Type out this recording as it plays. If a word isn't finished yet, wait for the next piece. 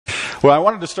Well, I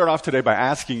wanted to start off today by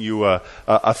asking you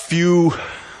a few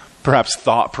perhaps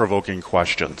thought-provoking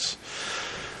questions.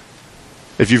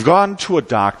 If you've gone to a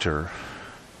doctor,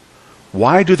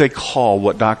 why do they call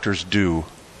what doctors do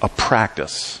a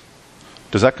practice?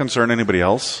 Does that concern anybody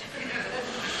else?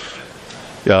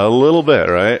 Yeah, a little bit,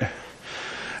 right?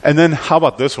 And then how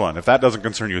about this one? If that doesn't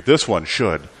concern you, this one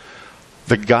should.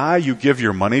 The guy you give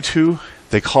your money to,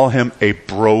 they call him a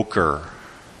broker.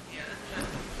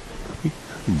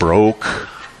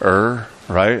 Broker,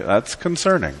 right? That's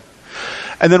concerning.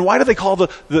 And then why do they call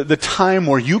the time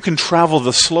where you can travel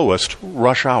the slowest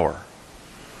rush hour?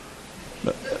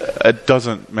 It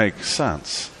doesn't make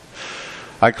sense.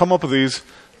 I come up with these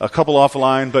a couple off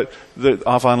online,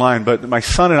 but my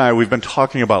son and I, we've been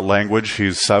talking about language.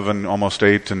 He's 7, almost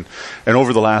 8, and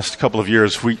over the last couple of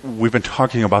years, we've been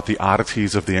talking about the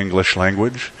oddities of the English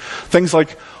language. Things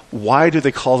like, why do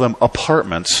they call them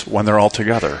apartments when they're all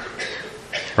together?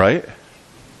 Right?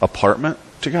 Apartment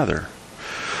together.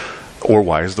 Or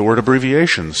why is the word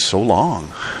abbreviation so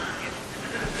long?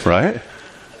 Right?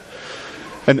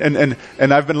 And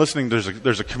I've been listening.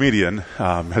 There's a comedian.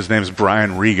 His name's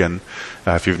Brian Regan.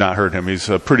 If you've not heard him, he's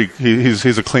a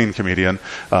clean comedian.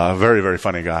 Very, very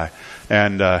funny guy.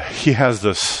 And he has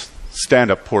this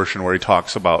stand-up portion where he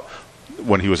talks about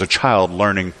when he was a child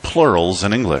learning plurals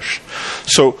in English.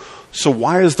 So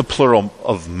why is the plural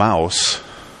of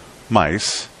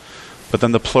mice, but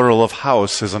then the plural of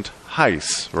house isn't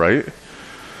heis, right?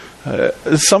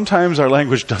 Sometimes our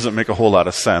language doesn't make a whole lot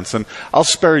of sense, and I'll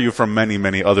spare you from many,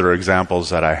 many other examples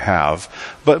that I have.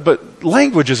 But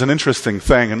language is an interesting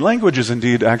thing, and language is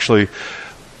indeed actually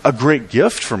a great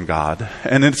gift from God,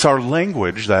 and it's our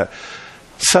language that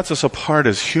sets us apart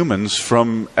as humans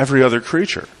from every other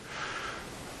creature.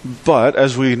 But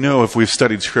as we know, if we've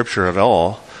studied Scripture at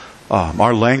all,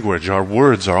 our language, our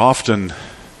words are often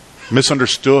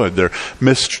misunderstood, they're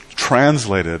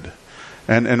mistranslated,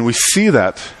 and we see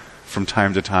that from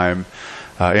time to time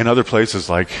in other places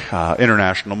like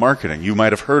international marketing. You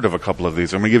might have heard of a couple of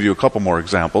these. I'm going to give you a couple more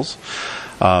examples.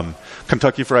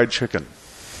 Kentucky Fried Chicken,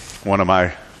 one of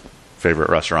my favorite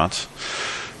restaurants,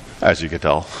 as you can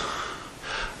tell.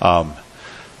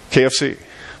 KFC,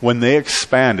 when they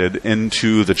expanded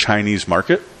into the Chinese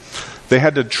market, they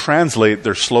had to translate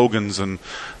their slogans and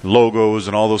logos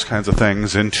and all those kinds of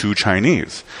things into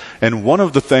Chinese. And one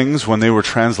of the things when they were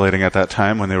translating at that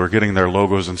time, when they were getting their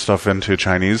logos and stuff into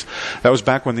Chinese, that was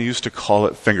back when they used to call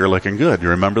it finger licking good. You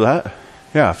remember that?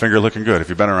 Yeah, finger licking good. If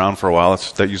you've been around for a while,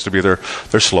 that used to be their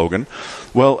slogan.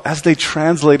 Well, as they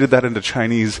translated that into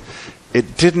Chinese,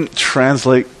 it didn't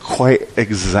translate quite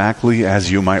exactly as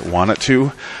you might want it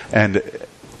to. And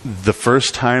the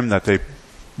first time that they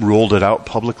rolled it out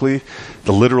publicly,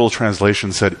 the literal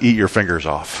translation said, "Eat your fingers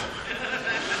off."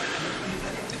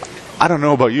 I don't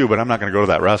know about you, but I'm not going to go to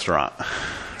that restaurant,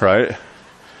 right?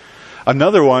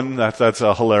 Another one, that's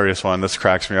a hilarious one. This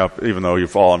cracks me up, even though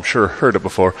you've all, I'm sure, heard it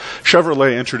before.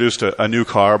 Chevrolet introduced a new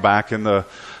car back in the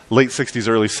late 60s,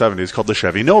 early 70s called the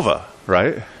Chevy Nova,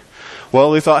 right?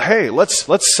 Well, they thought, hey,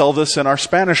 let's sell this in our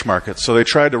Spanish market. So they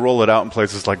tried to roll it out in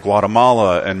places like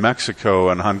Guatemala and Mexico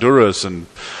and Honduras and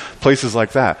places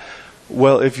like that.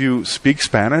 Well, if you speak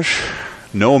Spanish,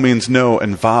 no means no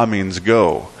and va means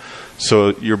go.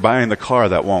 So you're buying the car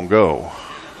that won't go.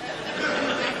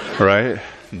 Right?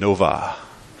 Nova.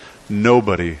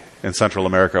 Nobody in Central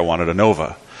America wanted a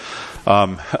Nova.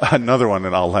 Another one,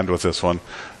 and I'll end with this one.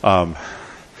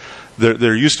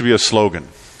 There used to be a slogan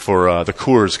for the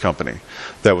Coors Company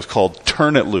that was called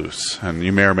 "Turn It Loose." And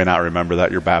you may or may not remember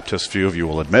that. Your Baptist few of you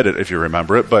will admit it if you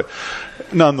remember it. But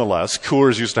nonetheless,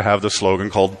 Coors used to have the slogan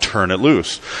called "Turn It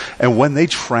Loose." And when they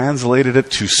translated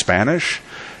it to Spanish,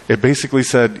 it basically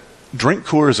said, "Drink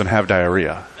Coors and have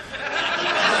diarrhea."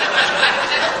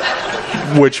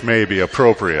 Which may be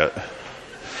appropriate,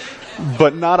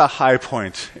 but not a high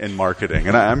point in marketing.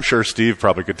 And I'm sure Steve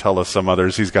probably could tell us some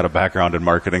others. He's got a background in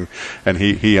marketing, and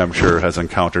he I'm sure, has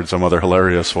encountered some other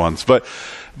hilarious ones. But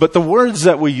the words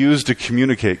that we use to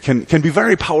communicate can be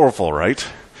very powerful, right?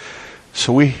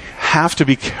 So we have to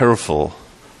be careful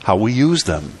how we use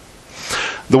them.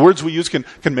 The words we use can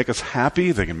make us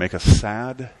happy. They can make us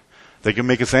sad. They can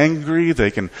make us angry.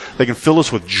 They can fill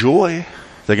us with joy.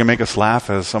 They can make us laugh,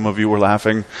 as some of you were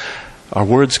laughing. Our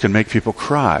words can make people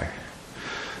cry.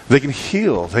 They can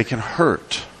heal. They can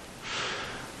hurt.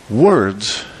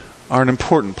 Words are an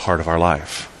important part of our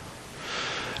life.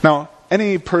 Now,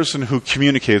 any person who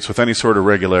communicates with any sort of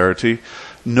regularity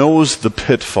knows the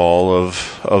pitfall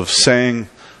of saying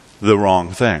the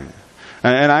wrong thing.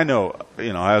 And I know,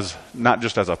 as not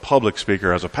just as a public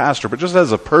speaker, as a pastor, but just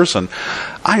as a person,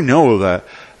 I know that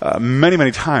many,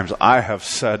 many times I have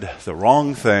said the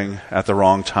wrong thing at the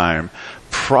wrong time,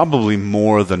 probably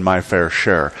more than my fair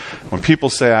share. When people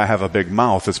say I have a big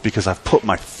mouth, it's because I've put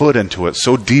my foot into it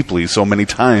so deeply, so many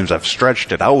times, I've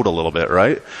stretched it out a little bit,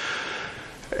 right?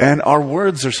 And our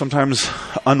words are sometimes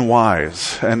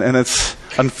unwise. And it's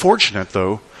unfortunate,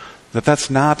 though, that that's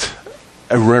not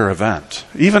a rare event.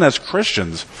 Even as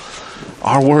Christians,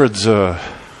 our words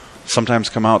sometimes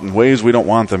come out in ways we don't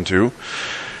want them to.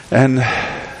 And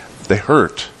they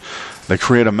hurt. They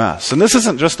create a mess. And this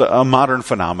isn't just a modern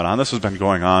phenomenon. This has been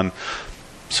going on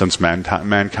since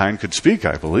mankind could speak,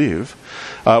 I believe.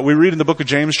 We read in the book of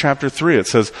James chapter 3, it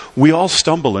says, "We all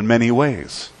stumble in many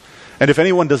ways. And if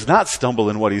anyone does not stumble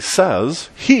in what he says,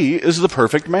 he is the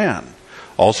perfect man,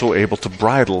 also able to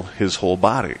bridle his whole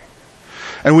body."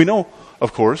 And we know,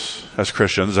 of course, as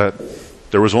Christians, that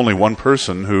there was only one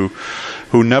person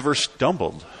who never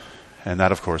stumbled. And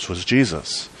that, of course, was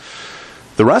Jesus.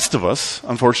 The rest of us,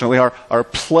 unfortunately, are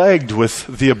plagued with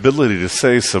the ability to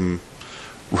say some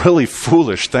really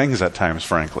foolish things at times,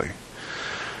 frankly.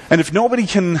 And if nobody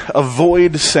can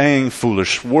avoid saying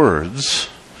foolish words,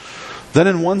 then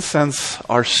in one sense,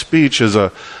 our speech is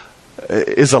a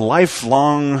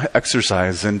lifelong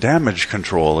exercise in damage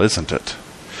control, isn't it?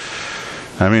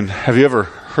 I mean, have you ever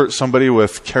hurt somebody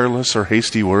with careless or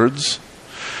hasty words?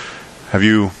 Have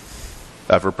you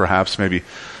ever perhaps maybe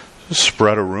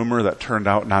spread a rumor that turned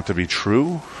out not to be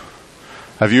true?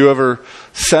 Have you ever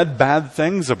said bad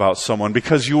things about someone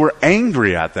because you were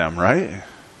angry at them, right?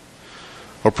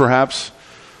 Or perhaps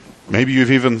maybe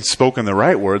you've even spoken the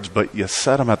right words, but you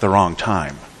said them at the wrong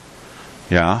time.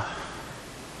 Yeah?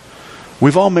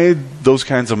 We've all made those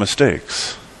kinds of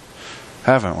mistakes,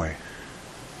 haven't we?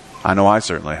 I know I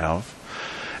certainly have.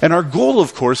 And our goal,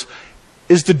 of course,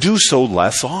 is to do so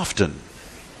less often.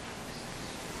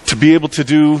 To be able to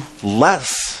do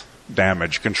less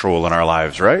damage control in our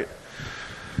lives, right?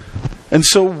 And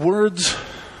so words,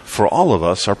 for all of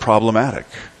us, are problematic.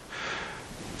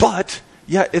 But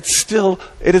yet it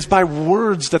is by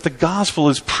words that the gospel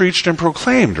is preached and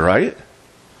proclaimed, right?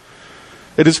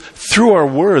 It is through our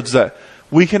words that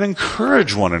we can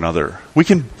encourage one another. We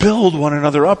can build one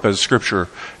another up, as Scripture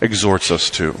exhorts us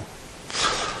to.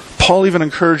 Paul even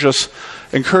encourages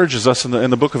us in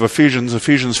the book of Ephesians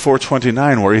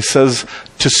 4:29, where he says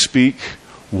to speak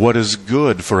what is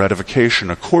good for edification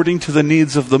according to the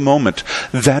needs of the moment,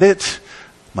 that it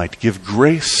might give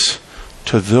grace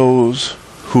to those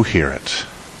who hear it.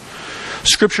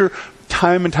 Scripture,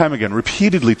 time and time again,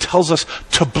 repeatedly tells us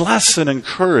to bless and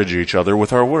encourage each other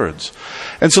with our words.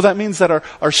 And so that means that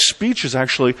our speech is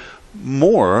actually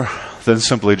more than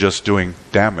simply just doing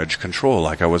damage control,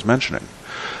 like I was mentioning.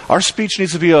 Our speech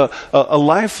needs to be a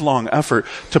lifelong effort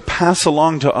to pass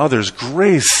along to others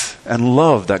grace and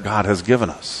love that God has given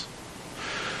us.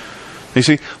 You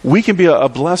see, we can be a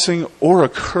blessing or a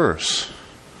curse,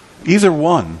 either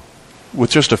one,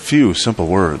 with just a few simple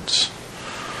words.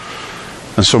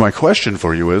 And so my question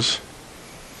for you is,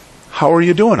 how are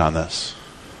you doing on this?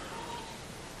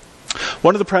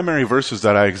 One of the primary verses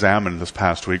that I examined this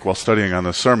past week while studying on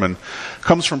this sermon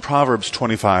comes from Proverbs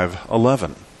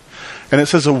 25:11. And it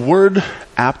says, "A word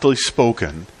aptly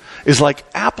spoken is like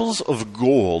apples of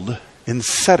gold in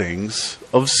settings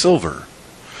of silver."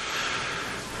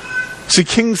 See,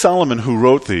 King Solomon, who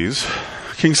wrote these,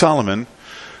 King Solomon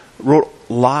wrote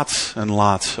lots and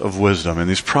lots of wisdom in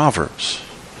these Proverbs.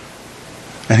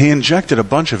 And he injected a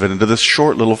bunch of it into this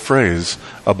short little phrase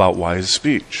about wise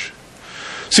speech.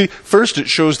 See, first it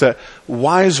shows that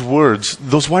wise words,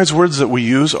 those wise words that we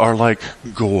use, are like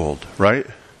gold, right?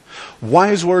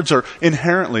 Wise words are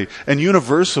inherently and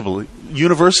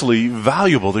universally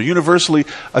valuable. They're universally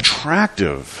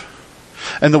attractive.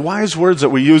 And the wise words that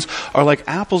we use are like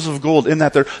apples of gold in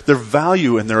that their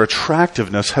value and their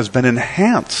attractiveness has been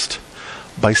enhanced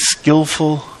by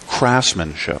skillful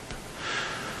craftsmanship.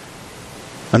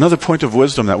 Another point of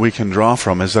wisdom that we can draw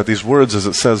from is that these words, as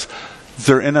it says,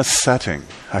 they're in a setting.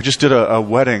 I just did a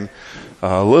wedding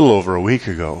a little over a week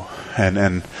ago,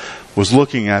 and was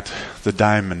looking at the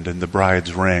diamond and the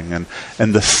bride's ring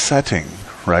and the setting,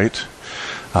 right?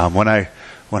 When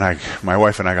my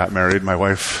wife and I got married, my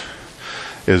wife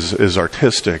is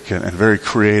artistic and very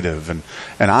creative,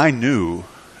 and I knew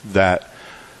that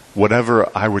whatever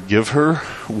I would give her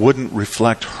wouldn't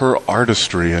reflect her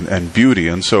artistry and beauty.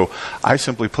 And so I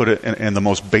simply put it in the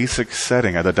most basic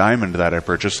setting, the diamond that I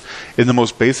purchased, in the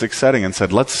most basic setting, and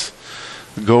said, let's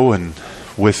go and,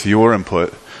 with your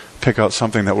input, pick out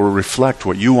something that will reflect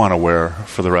what you want to wear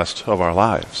for the rest of our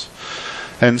lives.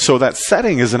 And so that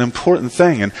setting is an important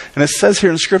thing. And it says here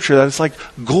in Scripture that it's like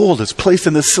gold. It's placed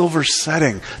in the silver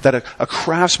setting, that a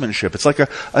craftsmanship. It's like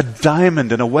a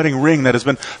diamond in a wedding ring that has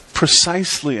been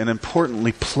precisely and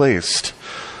importantly placed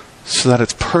so that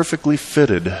it's perfectly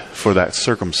fitted for that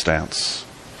circumstance.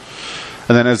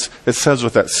 And then as it says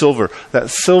with that silver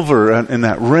in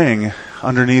that ring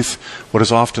underneath what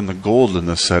is often the gold in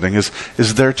this setting is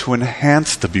there to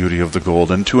enhance the beauty of the gold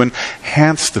and to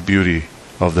enhance the beauty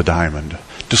of the diamond,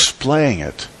 displaying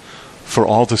it for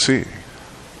all to see.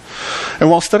 And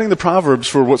while studying the Proverbs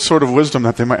for what sort of wisdom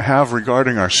that they might have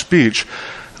regarding our speech,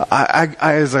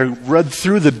 as I read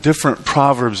through the different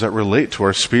Proverbs that relate to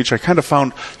our speech, I kind of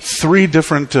found three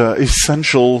different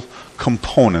essential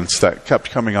components that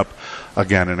kept coming up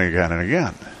again and again and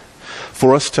again.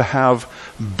 For us to have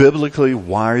biblically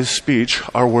wise speech,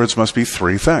 our words must be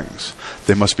three things.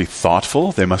 They must be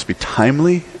thoughtful, they must be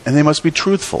timely, and they must be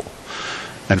truthful.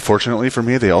 And fortunately for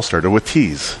me, they all started with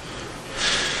T's.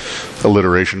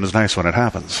 Alliteration is nice when it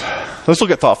happens. Let's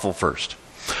look at thoughtful first.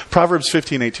 Proverbs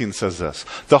 15:18 says this: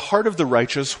 "The heart of the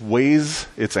righteous weighs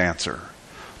its answer,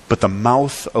 but the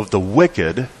mouth of the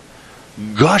wicked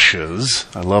gushes,"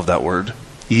 I love that word,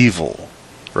 "evil."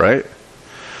 Right?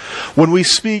 When we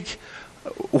speak,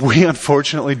 we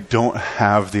unfortunately don't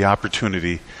have the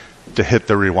opportunity to hit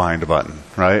the rewind button,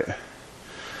 right?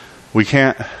 We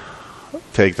can't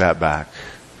take that back.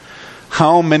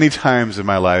 How many times in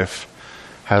my life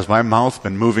has my mouth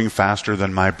been moving faster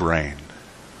than my brain,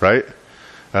 right?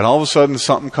 And all of a sudden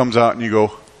something comes out and you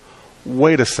go,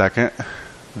 wait a second,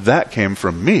 that came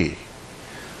from me.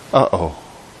 Uh-oh.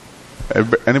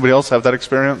 Anybody else have that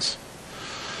experience?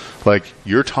 Like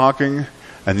you're talking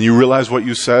and you realize what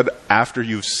you said after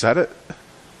you've said it?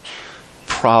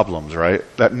 Problems, right?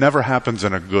 That never happens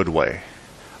in a good way.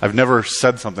 I've never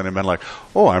said something and been like,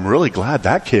 oh, I'm really glad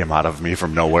that came out of me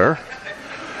from nowhere.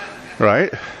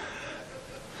 Right?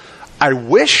 I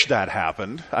wish that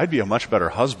happened. I'd be a much better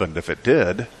husband if it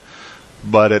did.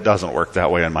 But it doesn't work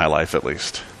that way in my life, at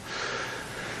least.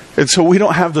 And so we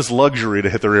don't have this luxury to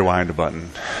hit the rewind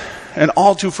button. And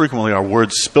all too frequently our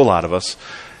words spill out of us.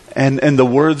 And the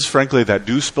words, frankly, that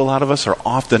do spill out of us are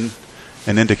often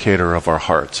an indicator of our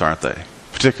hearts, aren't they?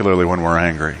 Particularly when we're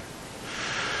angry.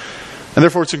 And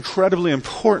therefore it's incredibly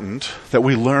important that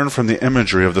we learn from the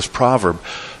imagery of this proverb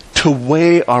to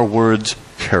weigh our words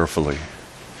carefully.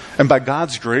 And by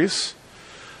God's grace,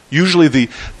 usually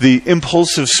the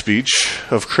impulsive speech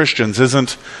of Christians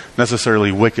isn't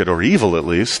necessarily wicked or evil, at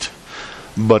least,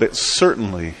 but it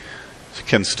certainly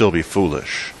can still be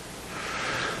foolish.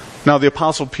 Now, the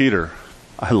Apostle Peter,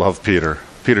 I love Peter.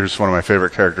 Peter's one of my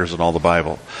favorite characters in all the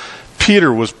Bible.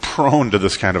 Peter was prone to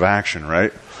this kind of action,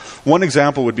 right? One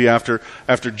example would be after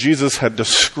Jesus had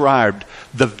described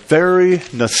the very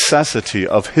necessity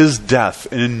of his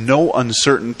death in no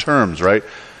uncertain terms, right?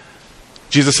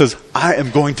 Jesus says, I am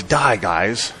going to die,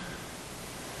 guys.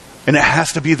 And it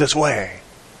has to be this way.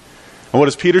 And what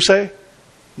does Peter say?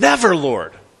 Never,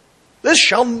 Lord. This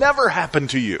shall never happen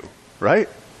to you, right?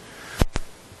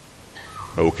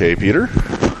 Okay, Peter,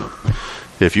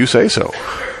 if you say so.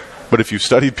 But if you've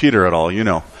studied Peter at all, you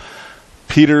know,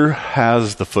 Peter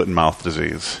has the foot and mouth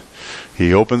disease.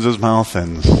 He opens his mouth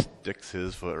and sticks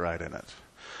his foot right in it.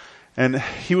 And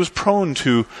he was prone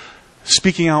to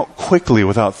speaking out quickly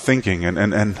without thinking.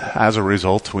 And as a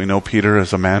result, we know Peter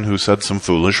as a man who said some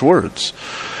foolish words.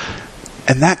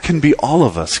 And that can be all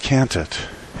of us, can't it,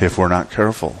 if we're not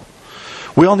careful?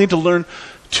 We all need to learn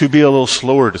to be a little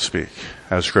slower to speak,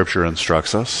 as Scripture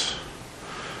instructs us.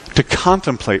 To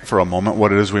contemplate for a moment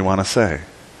what it is we want to say.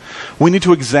 We need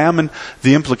to examine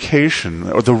the implication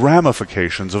or the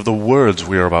ramifications of the words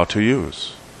we are about to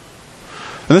use.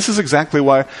 And this is exactly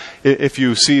why if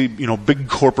you see, big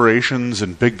corporations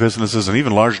and big businesses and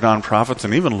even large nonprofits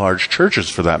and even large churches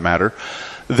for that matter,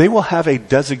 they will have a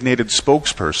designated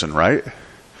spokesperson, right?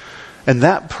 And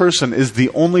that person is the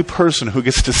only person who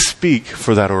gets to speak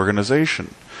for that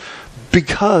organization.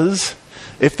 Because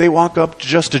if they walk up to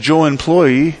just a Joe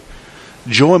employee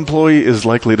is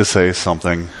likely to say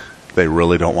something they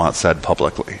really don't want said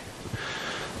publicly.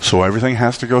 So everything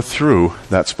has to go through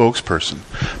that spokesperson,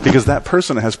 because that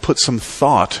person has put some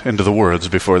thought into the words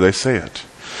before they say it.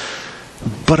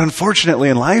 But unfortunately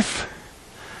in life,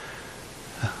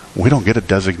 we don't get a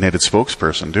designated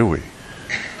spokesperson, do we?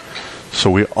 So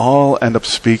we all end up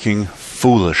speaking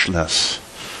foolishness,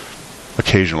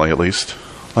 occasionally at least,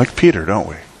 like Peter, don't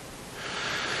we?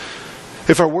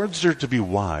 If our words are to be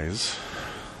wise,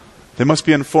 they must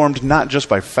be informed not just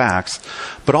by facts,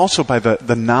 but also by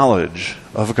the knowledge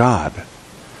of God.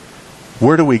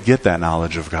 Where do we get that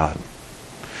knowledge of God?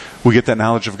 We get that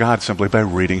knowledge of God simply by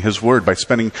reading His Word, by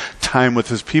spending time with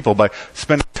His people, by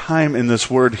spending time in this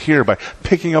Word here, by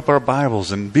picking up our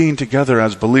Bibles and being together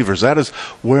as believers. That is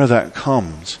where that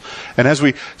comes. And as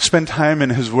we spend time in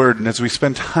His Word and as we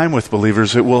spend time with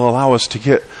believers, it will allow us to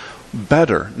get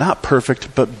better, not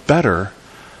perfect, but better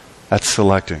at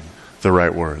selecting the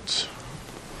right words.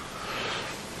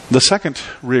 The second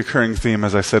reoccurring theme,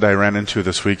 as I said, I ran into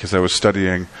this week as I was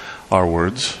studying our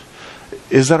words,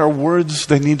 is that our words,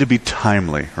 they need to be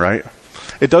timely, right?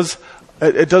 It does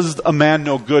a man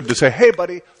no good to say, hey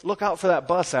buddy, look out for that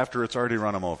bus after it's already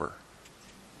run him over,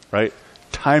 right?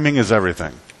 Timing is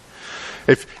everything.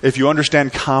 If you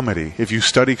understand comedy, if you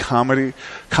study comedy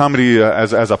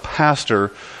as a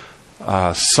pastor,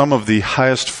 some of the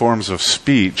highest forms of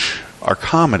speech are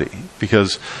comedy,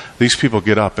 because these people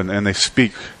get up and they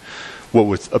speak what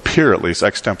would appear at least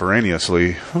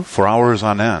extemporaneously for hours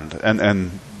on end,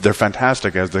 and they're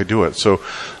fantastic as they do it. So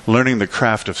learning the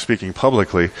craft of speaking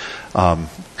publicly,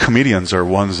 comedians are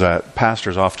ones that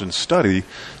pastors often study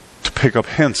to pick up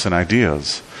hints and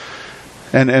ideas.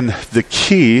 And the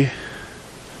key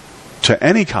to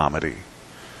any comedy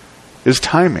is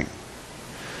timing.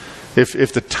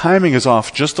 If the timing is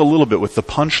off just a little bit with the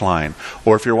punchline,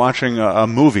 or if you're watching a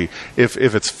movie, if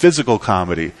it's physical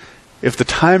comedy, if the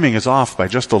timing is off by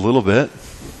just a little bit,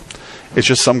 it's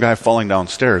just some guy falling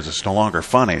downstairs. It's no longer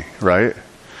funny, right?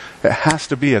 It has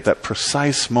to be at that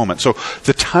precise moment. So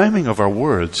the timing of our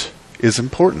words is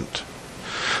important.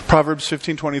 Proverbs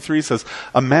 15:23 says,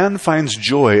 "A man finds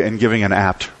joy in giving an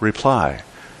apt reply,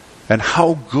 and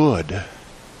how good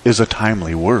is a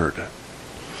timely word."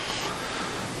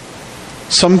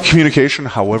 Some communication,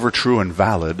 however true and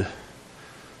valid,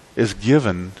 is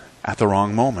given at the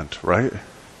wrong moment, right?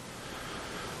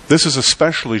 This is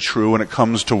especially true when it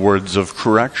comes to words of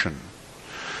correction.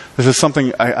 This is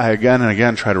something I again and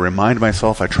again try to remind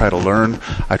myself, I try to learn,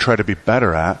 I try to be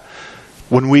better at.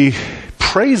 When we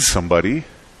praise somebody,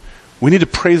 we need to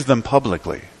praise them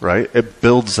publicly, right? It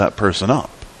builds that person up.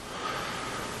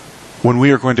 When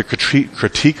we are going to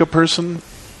critique a person,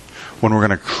 when we're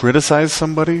going to criticize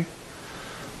somebody,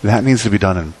 that needs to be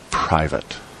done in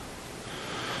private,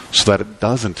 so that it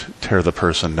doesn't tear the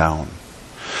person down.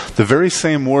 The very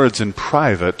same words in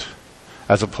private,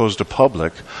 as opposed to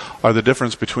public, are the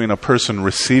difference between a person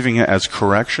receiving it as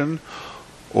correction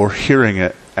or hearing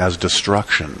it as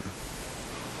destruction.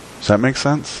 Does that make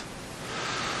sense?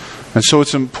 And so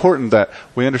it's important that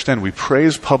we understand we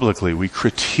praise publicly, we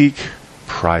critique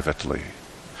privately.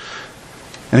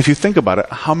 And if you think about it,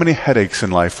 how many headaches in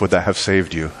life would that have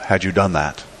saved you had you done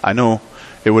that? I know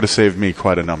it would have saved me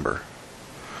quite a number.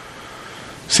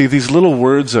 See, these little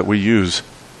words that we use,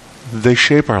 they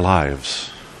shape our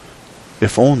lives,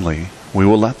 if only we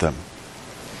will let them.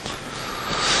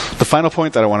 The final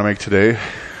point that I want to make today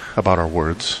about our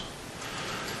words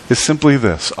is simply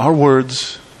this. Our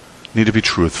words need to be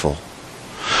truthful.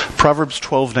 Proverbs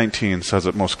 12:19 says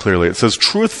it most clearly. It says,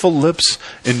 "Truthful lips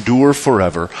endure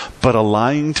forever, but a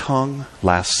lying tongue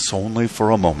lasts only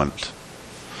for a moment."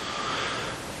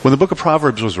 When the book of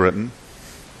Proverbs was written,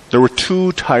 there were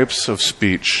two types of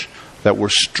speech that were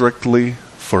strictly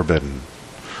forbidden.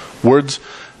 Words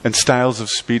and styles of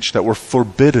speech that were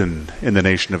forbidden in the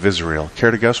nation of Israel. Care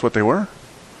to guess what they were?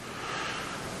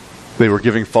 They were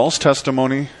giving false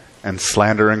testimony and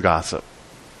slander and gossip,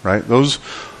 right? Those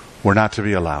were not to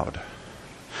be allowed.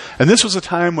 And this was a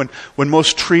time when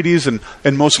most treaties and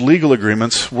most legal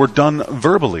agreements were done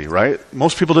verbally, right?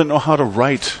 Most people didn't know how to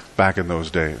write back in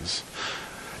those days.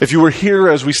 If you were here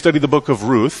as we study the book of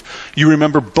Ruth, you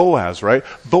remember Boaz, right?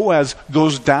 Boaz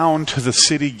goes down to the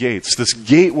city gates, this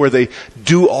gate where they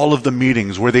do all of the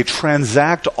meetings, where they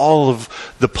transact all of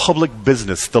the public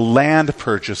business, the land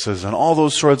purchases, and all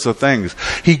those sorts of things.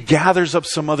 He gathers up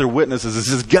some other witnesses and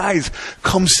says, "Guys,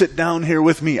 come sit down here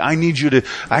with me. I need you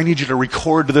to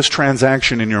record this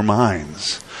transaction in your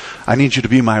minds. I need you to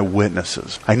be my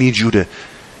witnesses. I need you to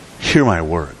hear my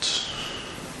words."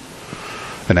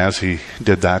 And as he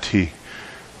did that, he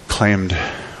claimed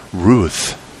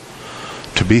Ruth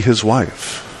to be his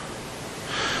wife.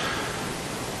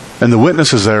 And the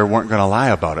witnesses there weren't going to lie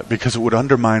about it, because it would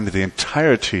undermine the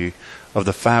entirety of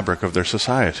the fabric of their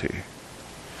society.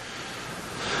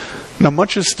 Now,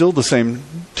 much is still the same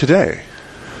today.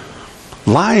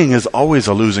 Lying is always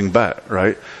a losing bet,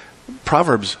 right?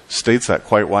 Proverbs states that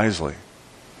quite wisely.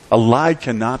 A lie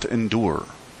cannot endure.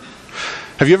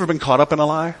 Have you ever been caught up in a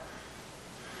lie?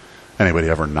 Anybody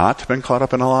ever not been caught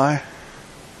up in a lie?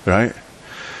 Right?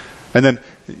 And then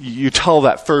you tell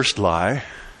that first lie.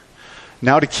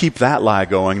 Now to keep that lie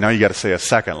going, now you got to say a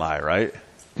second lie, right?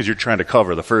 Because you're trying to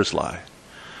cover the first lie.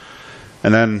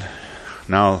 And then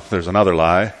Now there's another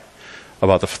lie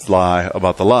about the lie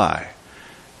about the lie.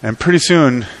 And pretty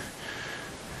soon,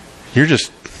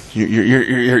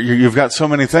 you've got so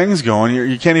many things going,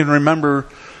 you can't even remember.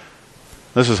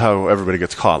 This is how everybody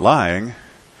gets caught lying.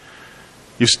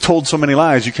 You've told so many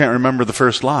lies, you can't remember the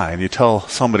first lie. And you tell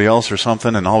somebody else or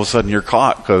something, and all of a sudden you're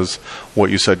caught because what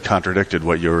you said contradicted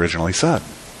what you originally said.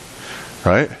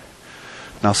 Right?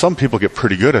 Now, some people get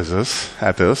pretty good at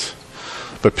this,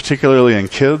 but particularly in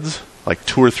kids, like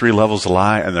 2 or 3 levels of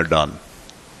lie, and they're done.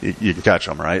 You can catch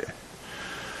them, right?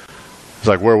 It's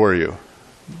like, where were you?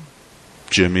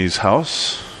 Jimmy's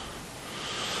house?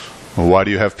 Well, why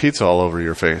do you have pizza all over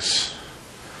your face?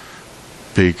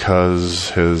 Because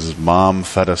his mom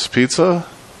fed us pizza?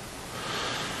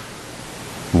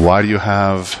 Why do you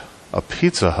have a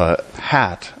Pizza Hut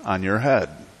hat on your head?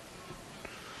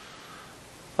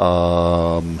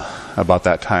 About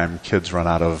that time, kids run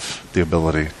out of the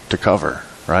ability to cover,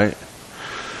 right?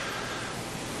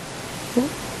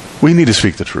 We need to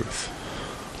speak the truth.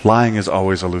 Lying is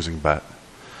always a losing bet.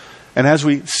 And as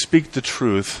we speak the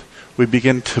truth, we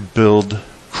begin to build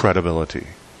credibility.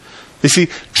 You see,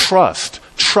 trust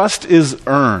is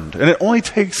earned, and it only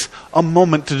takes a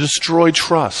moment to destroy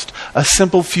trust. A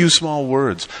simple few small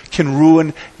words can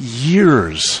ruin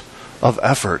years of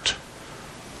effort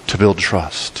to build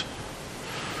trust.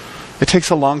 It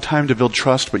takes a long time to build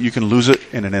trust, but you can lose it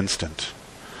in an instant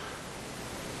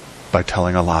by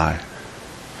telling a lie.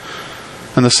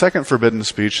 And the second forbidden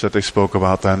speech that they spoke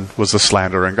about then was the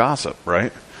slander and gossip,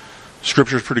 right?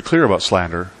 Scripture is pretty clear about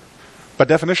slander. By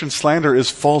definition, slander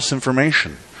is false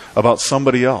information about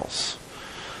somebody else.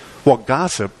 Well,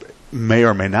 gossip may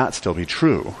or may not still be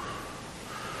true.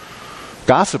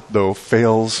 Gossip, though,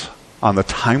 fails on the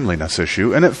timeliness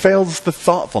issue, and it fails the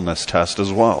thoughtfulness test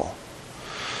as well.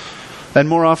 And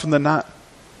more often than not,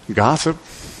 gossip,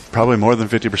 probably more than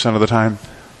 50% of the time,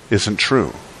 isn't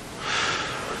true.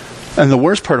 And the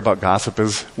worst part about gossip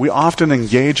is we often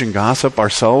engage in gossip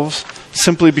ourselves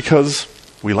simply because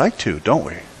we like to, don't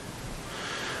we?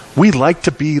 We like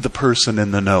to be the person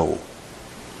in the know.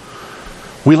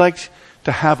 We like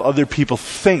to have other people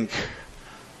think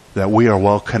that we are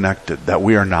well connected, that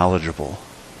we are knowledgeable.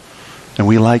 And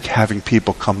we like having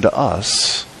people come to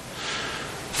us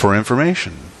for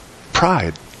information.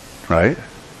 Pride, right?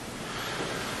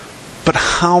 But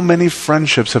how many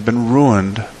friendships have been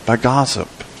ruined by gossip?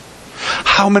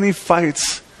 How many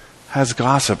fights has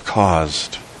gossip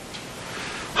caused?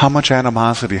 How much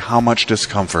animosity, how much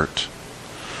discomfort?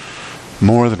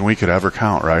 More than we could ever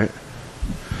count, right?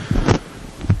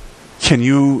 Can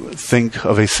you think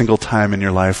of a single time in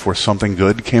your life where something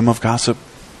good came of gossip?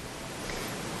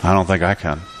 I don't think I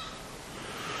can.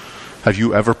 Have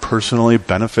you ever personally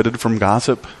benefited from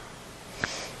gossip?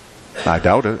 I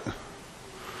doubt it.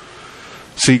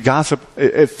 See, gossip,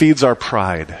 it feeds our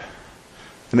pride.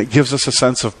 And it gives us a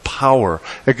sense of power.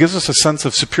 It gives us a sense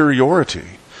of superiority.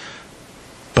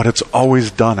 But it's always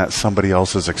done at somebody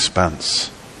else's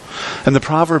expense. And the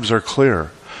Proverbs are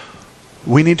clear.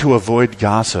 We need to avoid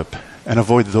gossip and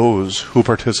avoid those who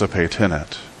participate in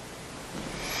it.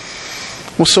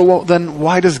 Well, then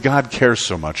why does God care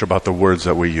so much about the words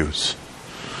that we use?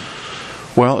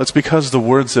 Well, it's because the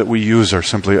words that we use are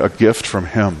simply a gift from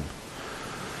Him.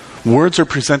 Words are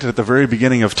presented at the very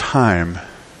beginning of time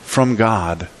from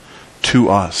God to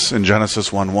us in Genesis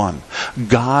 1:1.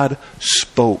 God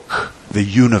spoke the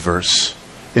universe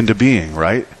into being,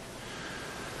 right?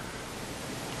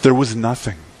 There was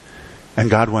nothing. And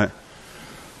God went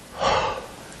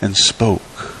and spoke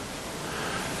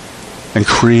and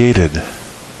created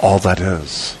all that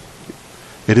is.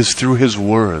 It is through His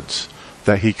words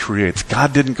that He creates.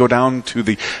 God didn't go down to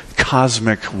the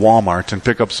cosmic Walmart and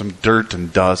pick up some dirt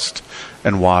and dust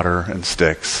and water and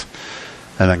sticks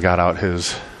and then got out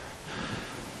His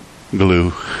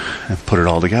glue and put it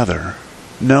all together.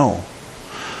 No.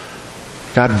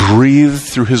 God breathed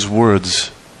through His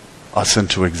words us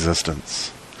into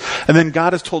existence. And then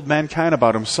God has told mankind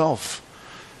about Himself,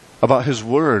 about His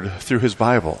Word through His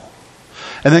Bible.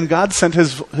 And then God sent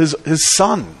His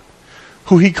Son,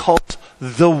 who He called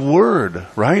the Word,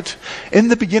 right? In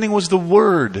the beginning was the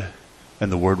Word,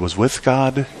 and the Word was with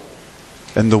God,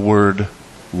 and the Word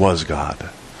was God.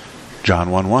 John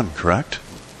 1:1, correct?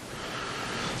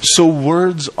 So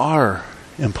words are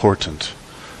important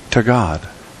to God.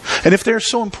 And if they're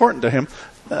so important to Him,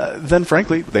 then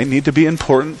frankly, they need to be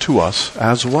important to us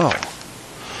as well.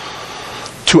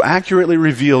 To accurately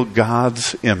reveal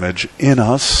God's image in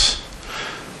us,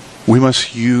 we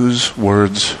must use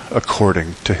words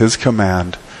according to His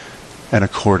command and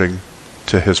according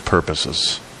to His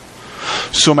purposes.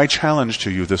 So my challenge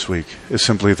to you this week is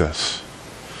simply this.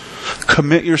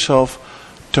 Commit yourself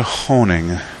to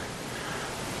honing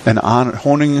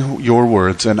your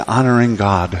words and honoring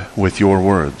God with your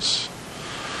words.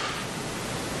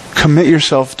 Commit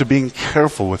yourself to being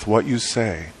careful with what you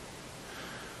say.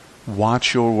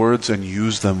 Watch your words and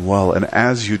use them well. And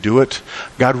as you do it,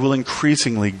 God will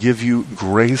increasingly give you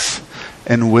grace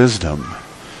and wisdom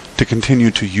to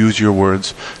continue to use your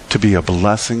words to be a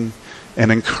blessing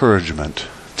and encouragement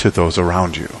to those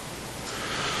around you.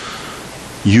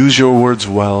 Use your words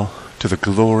well to the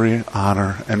glory,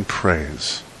 honor, and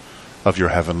praise of your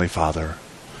Heavenly Father.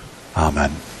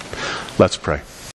 Amen. Let's pray.